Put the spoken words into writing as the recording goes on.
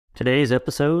Today's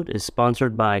episode is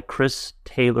sponsored by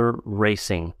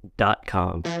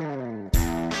ChrisTaylorRacing.com.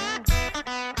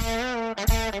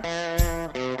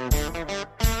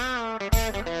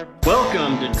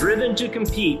 Welcome to Driven to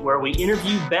Compete, where we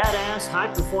interview badass,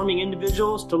 high-performing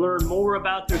individuals to learn more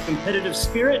about their competitive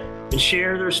spirit and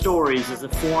share their stories as a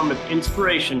form of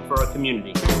inspiration for our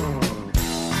community.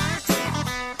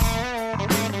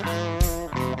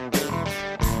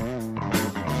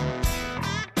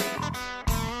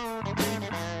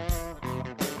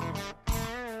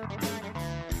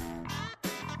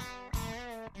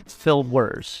 Phil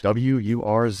Wurz.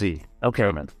 W-U-R-Z. Okay.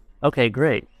 German. Okay,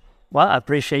 great. Well, I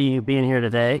appreciate you being here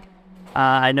today.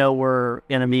 I know we're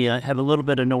going to be have a little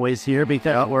bit of noise here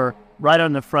because we're right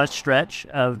on the front stretch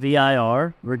of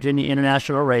VIR, Virginia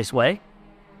International Raceway.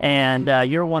 And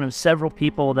you're one of several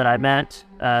people that I met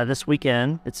this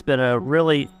weekend. It's been a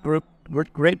really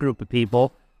great group of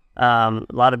people, a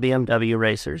lot of BMW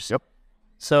racers. Yep.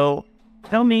 So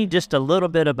tell me just a little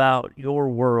bit about your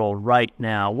world right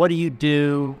now. What do you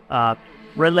do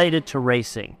related to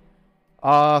racing?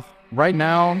 Right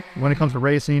now, when it comes to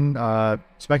racing,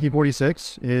 Spec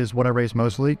 46 is what I race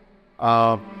mostly.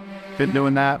 Been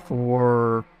doing that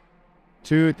for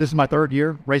this is my third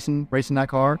year racing that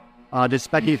car. Did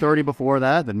Spec 30 before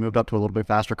that, then moved up to a little bit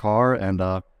faster car, and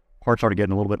parts started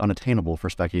getting a little bit unattainable for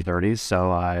Spec 30s,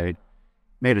 so I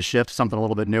made a shift to something a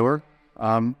little bit newer.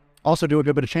 Also do a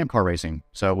good bit of ChampCar racing.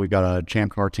 So we've got a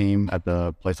ChampCar team at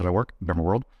the place that I work, BMW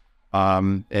World.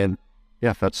 And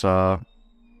yeah, that's quite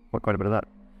a bit of that.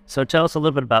 So tell us a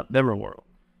little bit about BMW World.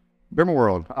 BMW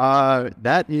World,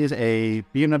 that is a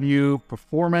BMW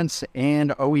performance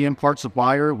and OEM part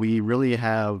supplier. We really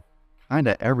have kind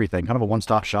of everything, kind of a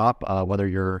one-stop shop, whether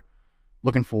you're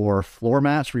looking for floor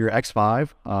mats for your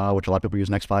X5, which a lot of people use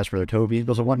X5s for their tow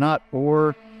vehicles and whatnot,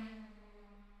 or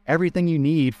everything you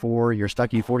need for your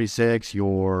Spec 46,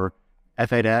 your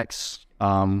F8X.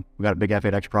 We got a big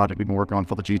F8X project we've been working on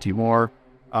for the GT more.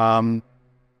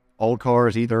 Old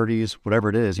cars, E30s, whatever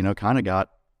it is, kind of got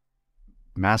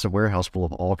massive warehouse full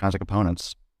of all kinds of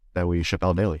components that we ship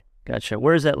out daily. Gotcha.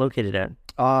 Where is that located at?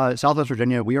 Southwest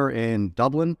Virginia. We are in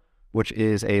Dublin, which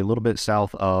is a little bit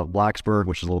south of Blacksburg,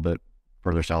 which is a little bit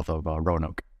further south of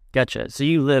Roanoke. Gotcha. So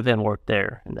you live and work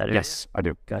there in that area? Yes, I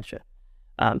do. Gotcha.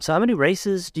 So how many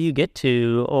races do you get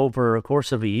to over a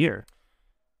course of a year?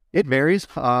 It varies.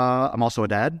 I'm also a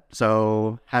dad,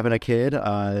 so having a kid,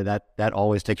 that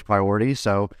always takes priority.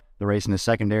 So the racing is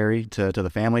secondary to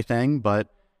the family thing, but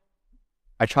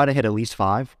I try to hit at least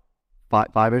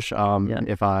five-ish.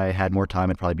 If I had more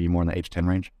time, it'd probably be more in the 8 to 10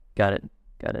 range. Got it.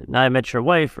 Now, I met your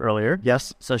wife earlier.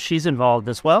 Yes. So she's involved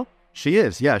as well? She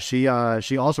is, yeah. She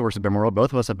also works at BMW World.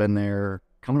 Both of us have been there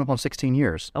coming up on 16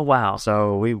 years. Oh, wow.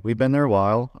 So we've been there a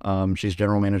while. She's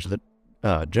general manager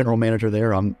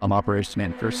there. I'm operations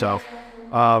manager. So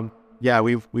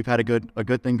we've had a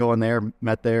good thing going there,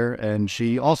 met there, and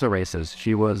she also races.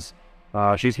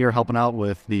 She's here helping out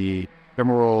with the BMW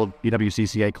World BMW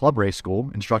CCA club race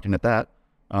school, instructing at that.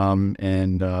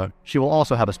 And she will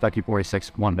also have a Spec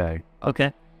 46 one day.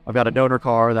 Okay. I've got a donor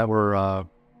car that we're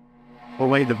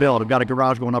waiting to build. I've got a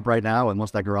garage going up right now, and once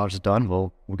that garage is done,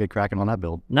 we'll get cracking on that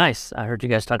build. Nice. I heard you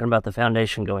guys talking about the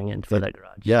foundation going in for that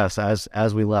garage. Yes,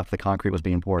 as we left, the concrete was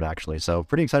being poured, actually. So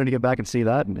pretty excited to get back and see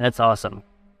that. That's awesome.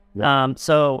 Yeah.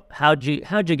 So how'd you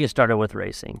get started with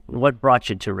racing? What brought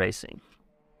you to racing?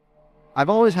 I've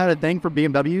always had a thing for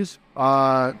BMWs.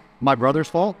 My brother's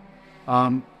fault.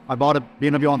 I bought a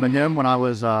BMW on the whim when I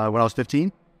was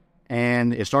 15,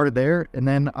 and it started there. And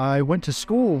then I went to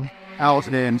school out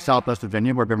in Southwest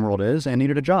Virginia, where BMW World is, and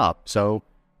needed a job. So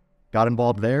got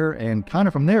involved there, and kind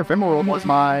of from there, BMW World was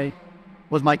my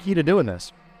key to doing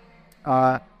this.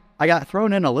 I got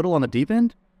thrown in a little on the deep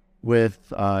end with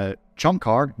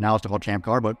ChampCar. Now it's called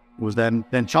ChampCar, but it was then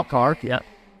ChampCar. Yeah.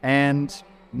 And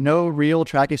no real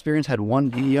track experience, had one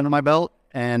DE under my belt,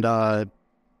 and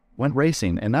went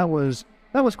racing. And that was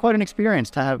quite an experience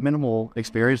to have minimal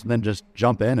experience and then just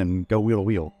jump in and go wheel to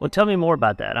wheel. Well, tell me more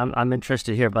about that. I'm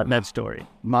interested to hear about that story.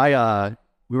 We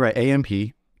were at AMP.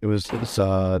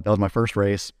 That was my first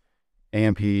race,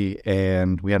 AMP,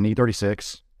 and we had an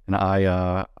E36. And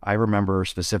I remember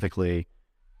specifically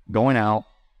going out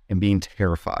and being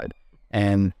terrified.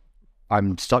 And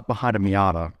I'm stuck behind a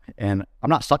Miata, and I'm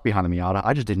not stuck behind a Miata.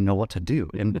 I just didn't know what to do.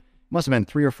 And it must have been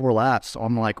 3 or 4 laps. So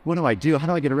I'm like, what do I do? How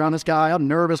do I get around this guy? I'm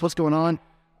nervous. What's going on?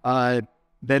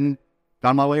 Then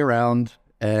found my way around,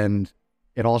 and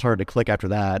it all started to click after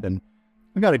that. And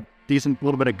I got a decent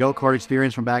little bit of go-kart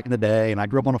experience from back in the day. And I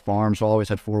grew up on a farm, so I always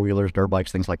had 4-wheelers, dirt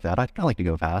bikes, things like that. I like to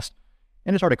go fast.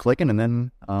 And it started clicking. And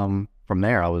then from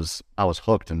there, I was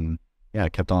hooked, and yeah, I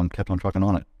kept on trucking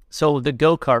on it. So the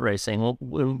go-kart racing,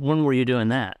 when were you doing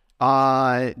that?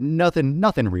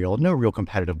 Nothing real. No real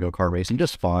competitive go-kart racing.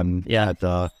 Just fun. Yeah. At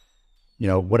the,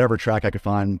 whatever track I could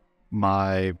find.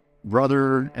 My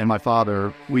brother and my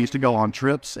father, we used to go on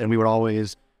trips, and we would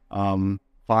always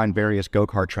find various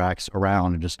go-kart tracks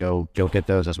around and just go get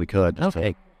those as we could.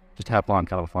 Okay. Just have fun,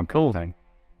 kind of a fun cool thing.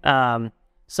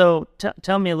 So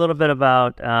tell me a little bit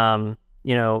about, that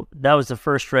was the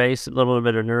first race, a little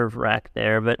bit of nerve wrack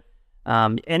there, but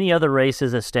any other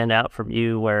races that stand out from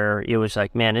you where it was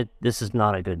like, man, this is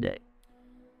not a good day?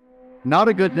 Not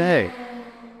a good day.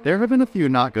 There have been a few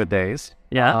not good days.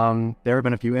 Yeah. There have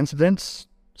been a few incidents,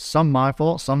 some my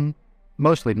fault, some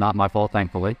mostly not my fault,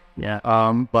 thankfully. Yeah.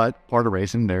 But part of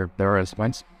racing, there are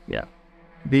incidents. Yeah.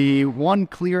 The one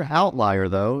clear outlier,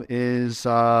 though, is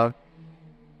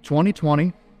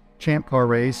 2020 ChampCar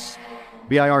race,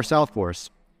 BIR South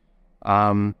Course.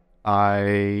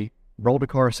 I rolled a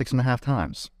car 6.5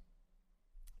 times.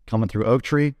 Coming through Oak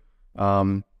Tree, me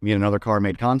and another car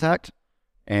made contact,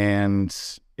 and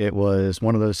it was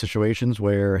one of those situations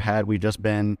where had we just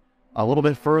been a little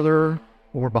bit further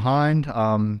or behind,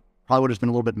 probably would have just been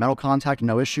a little bit metal contact,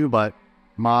 no issue, but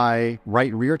my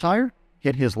right rear tire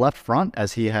hit his left front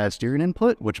as he had steering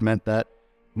input, which meant that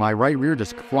my right rear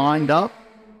just climbed up,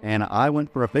 and I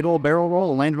went for a big old barrel roll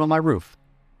and landed on my roof.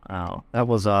 Wow. That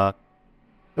was, it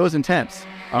was intense.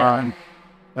 Yeah.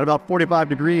 At about 45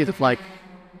 degrees, it's like,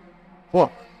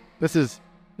 whoa, this is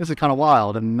kind of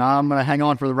wild, and now I'm going to hang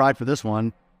on for the ride for this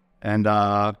one. And,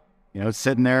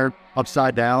 sitting there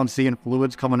upside down, seeing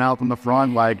fluids coming out from the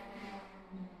front, like,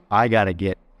 I got to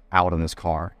get out of this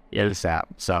car. Yeah. ASAP.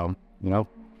 So,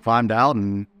 climbed out,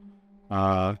 and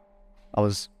I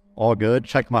was all good,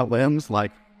 checked my limbs,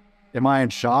 like, am I in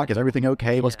shock? Is everything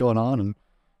okay? What's going on?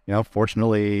 And,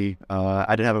 fortunately,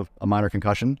 I did have a minor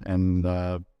concussion,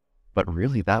 and but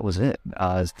really that was it.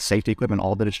 Safety equipment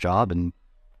all did its job, and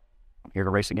I'm here to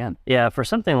race again. Yeah, for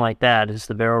something like that, it's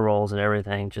the barrel rolls and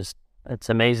everything. Just it's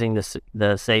amazing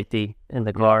the safety in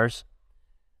the cars.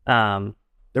 There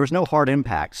was no hard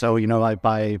impact, so I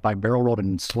barrel rolled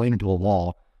and slammed into a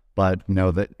wall, but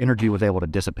the energy was able to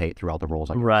dissipate throughout the rolls.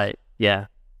 Right. Yeah,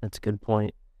 that's a good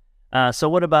point.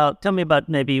 So tell me about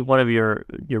maybe one of your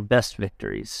best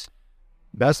victories.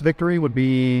 Best victory would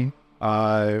be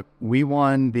we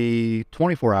won the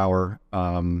 24-hour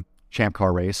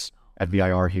ChampCar race at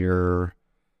VIR here.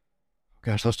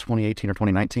 Gosh, that was 2018 or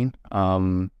 2019.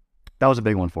 That was a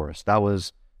big one for us. That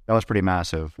was pretty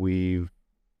massive. We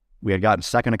had gotten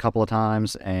second a couple of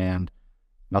times, and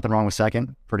nothing wrong with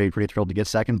second. Pretty thrilled to get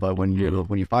second. But when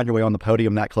you find your way on the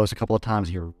podium that close a couple of times,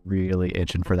 you're really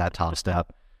itching for that top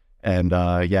step. And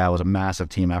it was a massive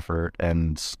team effort,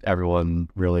 and everyone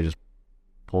really just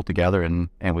pulled together, and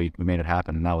we made it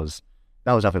happen. And that was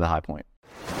definitely the high point.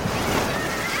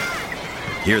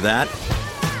 Hear that?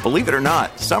 Believe it or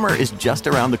not, summer is just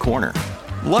around the corner.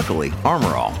 Luckily,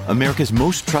 Armor All, America's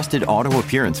most trusted auto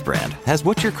appearance brand, has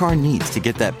what your car needs to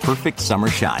get that perfect summer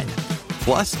shine.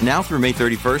 Plus, now through May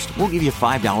 31st, we'll give you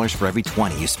 $5 for every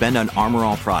 $20 you spend on Armor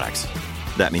All products.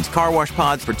 That means car wash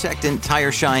pods, protectant,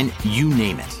 tire shine, you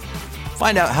name it.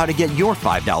 Find out how to get your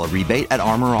 $5 rebate at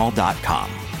armorall.com.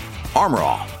 Armor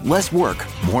All, less work,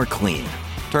 more clean.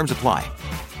 Terms apply.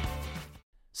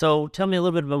 So tell me a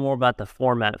little bit more about the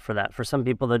format for that. For some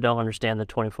people that don't understand the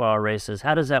 24-hour races,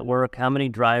 how does that work? How many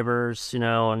drivers,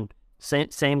 and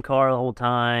same car the whole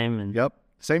time? And Yep,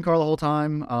 same car the whole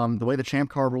time. The way the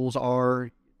ChampCar rules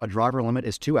are, a driver limit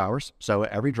is 2 hours. So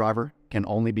every driver can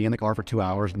only be in the car for 2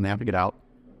 hours, and they have to get out.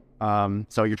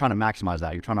 So you're trying to maximize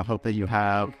that. You're trying to hope that you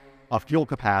have a fuel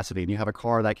capacity and you have a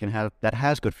car that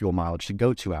has good fuel mileage to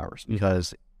go 2 hours.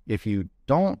 Because if you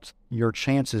don't, your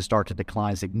chances start to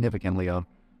decline significantly of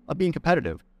being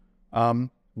competitive.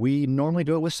 We normally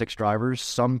do it with 6 drivers.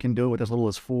 Some can do it with as little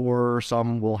as 4.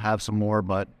 Some will have some more,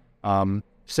 but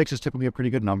 6 is typically a pretty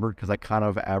good number because that kind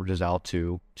of averages out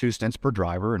to 2 stints per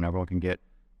driver, and everyone can get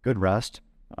good rest.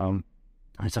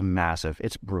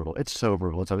 It's brutal. It's so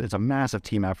brutal. It's a massive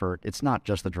team effort. It's not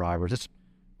just the drivers. It's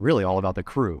really all about the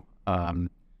crew.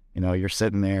 You're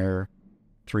sitting there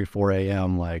 3, 4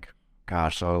 a.m. like,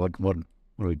 gosh, so like, what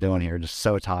are we doing here? Just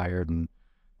so tired. And,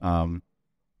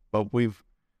 but we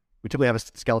typically have a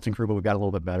skeleton crew, but we've got a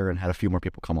little bit better and had a few more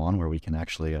people come on where we can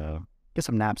actually, get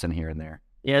some naps in here and there.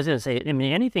 Yeah, I was going to say,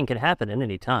 anything can happen at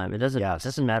any time. It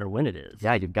doesn't matter when it is.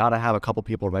 Yeah. You've got to have a couple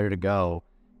people ready to go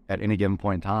at any given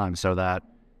point in time so that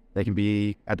they can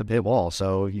be at the pit wall.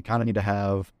 So you kind of need to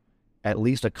have at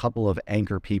least a couple of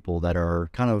anchor people that are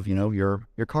kind of, your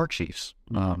car chiefs.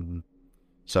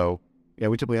 So yeah,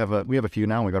 we typically have a few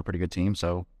now. We've got a pretty good team.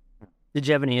 So Did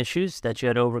you have any issues that you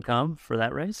had to overcome for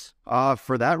that race?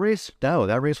 For that race, no,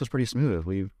 that race was pretty smooth.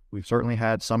 We've certainly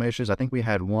had some issues. I think we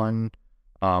had one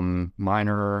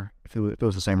minor, if it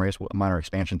was the same race, a minor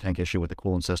expansion tank issue with the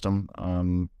coolant system.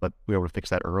 But we were able to fix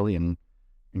that early and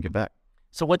get back.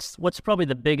 So what's probably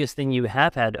the biggest thing you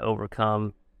have had to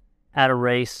overcome at a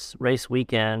race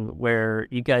weekend where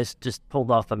you guys just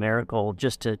pulled off a miracle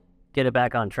just to get it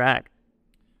back on track?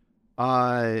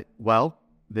 Well,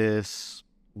 this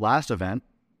last event,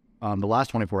 the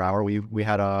last 24 hour, we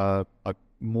had a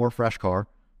more fresh car,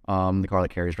 the car that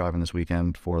Carrie's driving this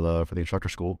weekend for the instructor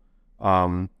school.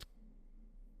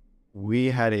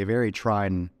 We had a very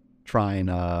trying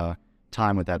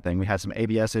time with that thing. We had some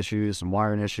ABS issues, some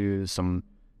wiring issues, some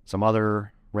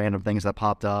other random things that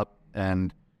popped up,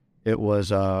 and it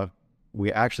was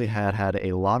we actually had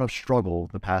a lot of struggle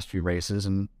the past few races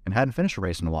and hadn't finished a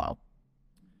race in a while.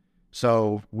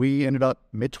 So we ended up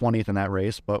mid-20th in that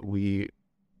race, but we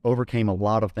overcame a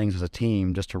lot of things as a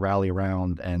team just to rally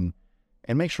around and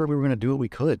make sure we were going to do what we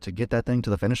could to get that thing to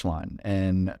the finish line.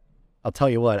 And I'll tell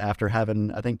you what, after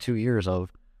having, I think, 2 years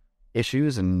of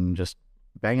issues and just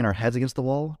banging our heads against the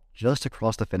wall, just to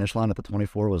cross the finish line at the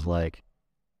 24 was like,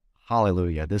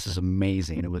 hallelujah, this is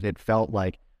amazing. It felt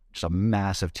like just a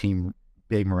massive team,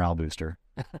 big morale booster.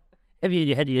 Have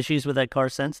you had any issues with that car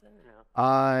since then?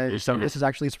 So this is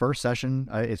actually its first session,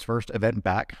 its first event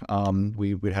back.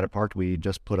 We had it parked. We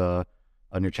just put a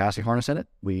new chassis harness in it.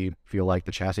 We feel like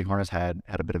the chassis harness had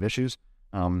a bit of issues.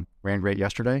 Ran great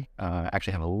yesterday.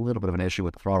 Actually have a little bit of an issue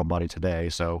with the throttle body today,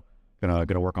 so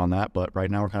gonna work on that. But right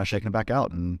now we're kind of shaking it back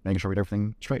out and making sure we get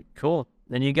everything straight. Cool.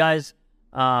 Then you guys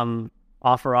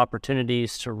offer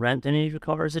opportunities to rent any of your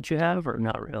cars that you have, or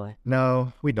not really?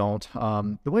 No, we don't.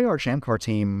 The way our ChampCar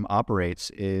team operates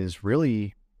is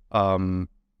really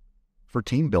for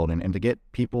team building and to get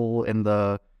people in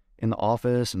the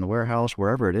office, in the warehouse,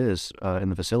 wherever it is in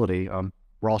the facility.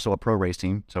 We're also a pro race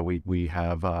team, so we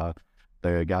have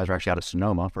the guys are actually out at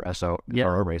Sonoma for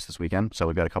SRO race this weekend. So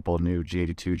we've got a couple of new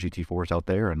G82 GT4s out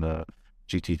there and the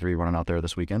GT3 running out there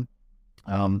this weekend.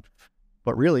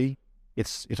 But really,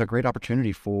 it's a great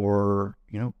opportunity for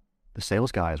the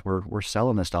sales guys. We're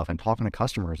selling this stuff and talking to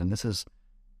customers, and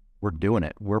we're doing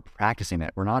it. We're practicing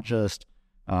it. We're not just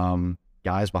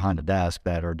guys behind a desk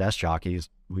that are desk jockeys.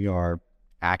 We are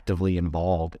actively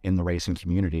involved in the racing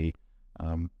community,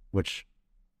 which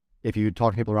if you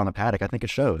talk to people around the paddock, I think it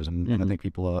shows, and I think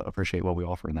people appreciate what we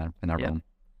offer in that realm.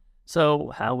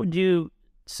 So how would you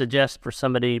suggest for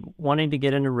somebody wanting to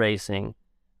get into racing,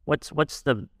 what's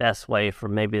the best way for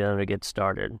maybe them to get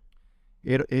started?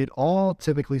 It all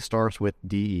typically starts with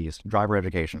DEs, driver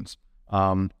educations,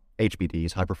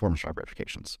 HPDs, high performance driver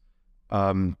educations.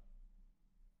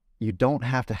 You don't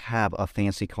have to have a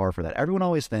fancy car for that. Everyone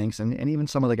always thinks, and even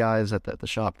some of the guys at the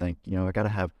shop think, I gotta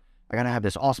have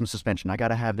this awesome suspension. I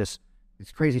gotta have these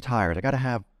crazy tires. I gotta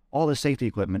have all this safety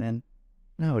equipment. And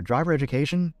no, driver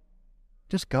education,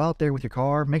 just go out there with your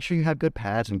car, make sure you have good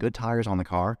pads and good tires on the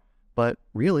car, but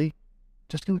really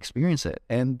just go experience it.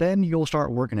 And then you'll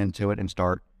start working into it and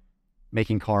start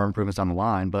making car improvements down the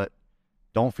line. But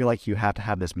don't feel like you have to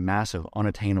have this massive,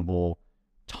 unattainable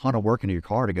ton of work into your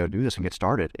car to go do this and get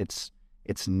started.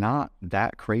 It's not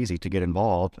that crazy to get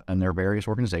involved, and there are various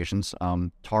organizations.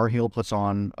 Tar Heel puts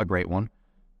on a great one.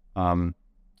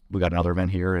 We got another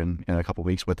event here in a couple of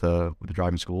weeks with the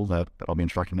driving school that I'll be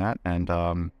instructing at.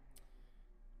 And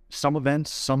some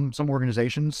events, some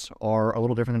organizations are a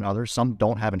little different than others. Some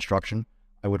don't have instruction.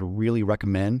 I would really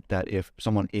recommend that if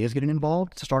someone is getting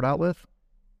involved to start out with,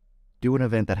 do an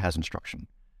event that has instruction.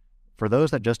 For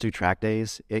those that just do track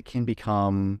days, it can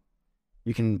become,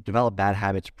 you can develop bad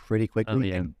habits pretty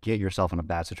quickly and get yourself in a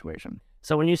bad situation.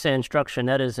 So when you say instruction,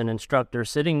 that is an instructor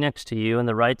sitting next to you in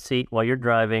the right seat while you're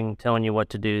driving, telling you what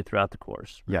to do throughout the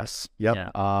course. Right? Yes. Yep.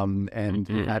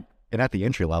 Yeah. At the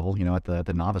entry level, at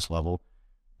the novice level,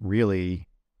 really,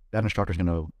 that instructor is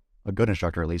a good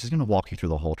instructor at least, is going to walk you through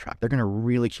the whole track. They're going to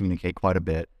really communicate quite a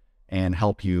bit and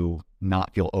help you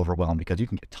not feel overwhelmed, because you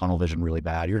can get tunnel vision really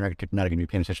bad. You're not going to be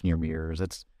paying attention to your mirrors.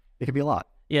 It could be a lot.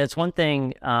 Yeah, it's one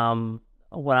thing,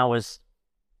 when I was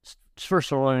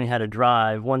first learning how to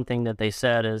drive, one thing that they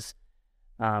said is,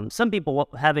 some people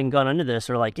having gone into this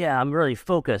are like, yeah, I'm really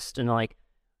focused. And like,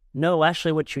 no,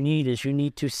 actually what you need is you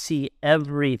need to see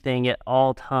everything at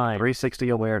all times. 360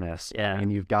 awareness. Yeah.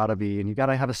 And you've got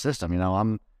to have a system.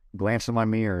 I'm glancing my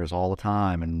mirrors all the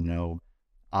time, and,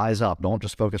 eyes up. Don't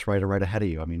just focus right ahead of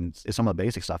you. I mean, it's some of the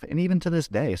basic stuff. And even to this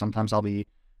day, sometimes I'll be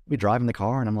driving the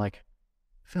car and I'm like,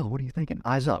 Phil, what are you thinking?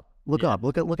 Eyes up. Look up.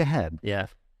 Look ahead. Yeah.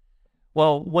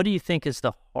 Well, what do you think is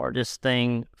the hardest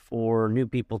thing for new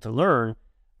people to learn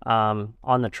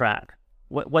on the track?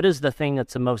 What is the thing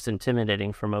that's the most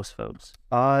intimidating for most folks?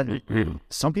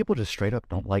 Some people just straight up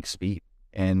don't like speed,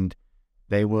 and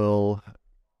they will,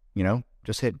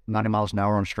 just hit 90 miles an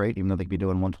hour on straight, even though they could be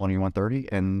doing 120 or 130,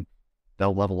 and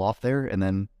they'll level off there and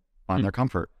then find their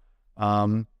comfort.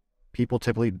 People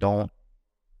typically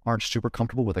aren't super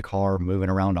comfortable with a car moving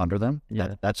around under them.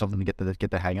 Yeah. That's something to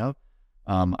get the hang of.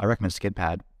 I recommend skid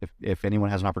pad. If anyone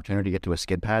has an opportunity to get to a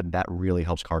skid pad, that really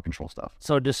helps car control stuff.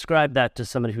 So describe that to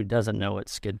somebody who doesn't know what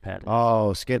skid pad is.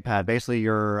 Oh, skid pad. Basically,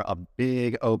 you're a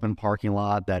big open parking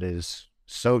lot that is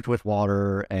soaked with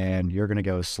water, and you're going to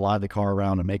go slide the car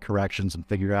around and make corrections and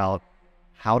figure out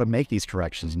how to make these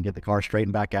corrections and get the car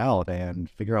straightened back out and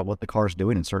figure out what the car's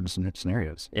doing in certain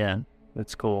scenarios. Yeah,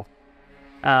 that's cool.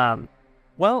 I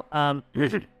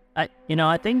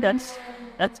think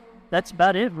that's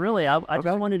about it, really. I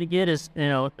Okay. wanted to get is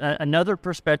another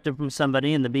perspective from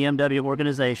somebody in the BMW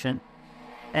organization.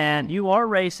 And you are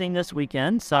racing this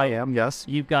weekend, so I am, yes.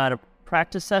 you've got a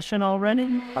practice session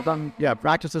already. I've done,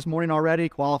 practice this morning already,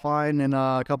 qualifying in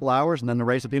a couple hours, and then the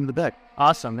race at the end of the day.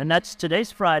 Awesome, and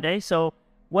today's Friday. So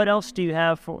what else do you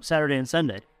have for Saturday and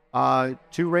Sunday?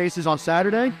 2 races on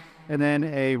Saturday, and then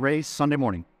a race Sunday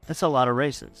morning. That's a lot of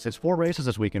races. It's 4 races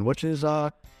this weekend, which is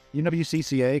UW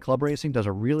CCA Club Racing does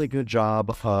a really good job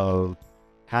of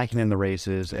hacking in the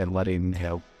races and letting,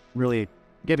 really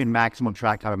giving maximum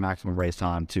track time and maximum race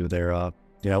time to their,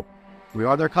 we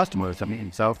are their customers.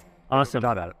 So Awesome. good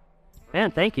job at it.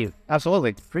 Man, thank you. Absolutely.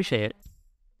 Appreciate it.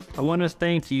 I want to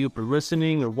thank you for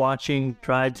listening or watching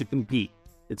Try to Compete.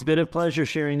 It's been a pleasure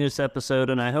sharing this episode,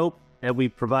 and I hope that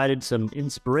we've provided some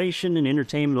inspiration and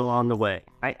entertainment along the way.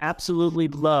 I absolutely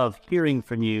love hearing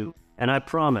from you, and I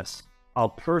promise I'll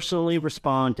personally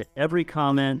respond to every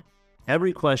comment,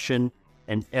 every question,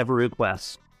 and every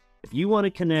request. If you want to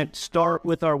connect, start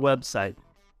with our website,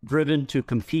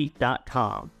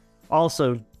 driventocompete.com.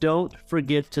 Also, don't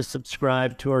forget to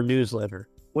subscribe to our newsletter.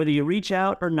 Whether you reach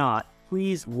out or not,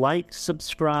 please like,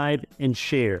 subscribe, and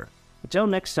share. Until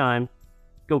next time,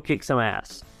 go kick some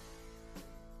ass.